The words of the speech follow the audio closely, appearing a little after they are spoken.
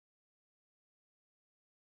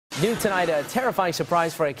New tonight, a terrifying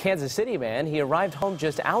surprise for a Kansas City man. He arrived home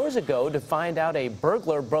just hours ago to find out a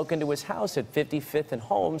burglar broke into his house at 55th and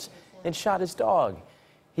Holmes and shot his dog.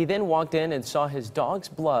 He then walked in and saw his dog's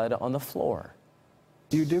blood on the floor.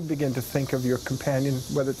 You do begin to think of your companion,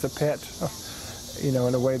 whether it's a pet, in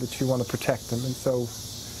a way that you want to protect them, and so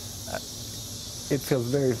it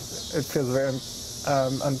feels very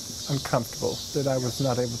uncomfortable that I was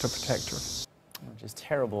not able to protect her. Just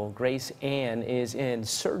terrible. Grace Ann is in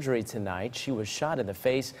surgery tonight. She was shot in the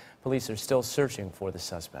face. Police are still searching for the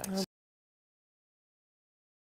suspects.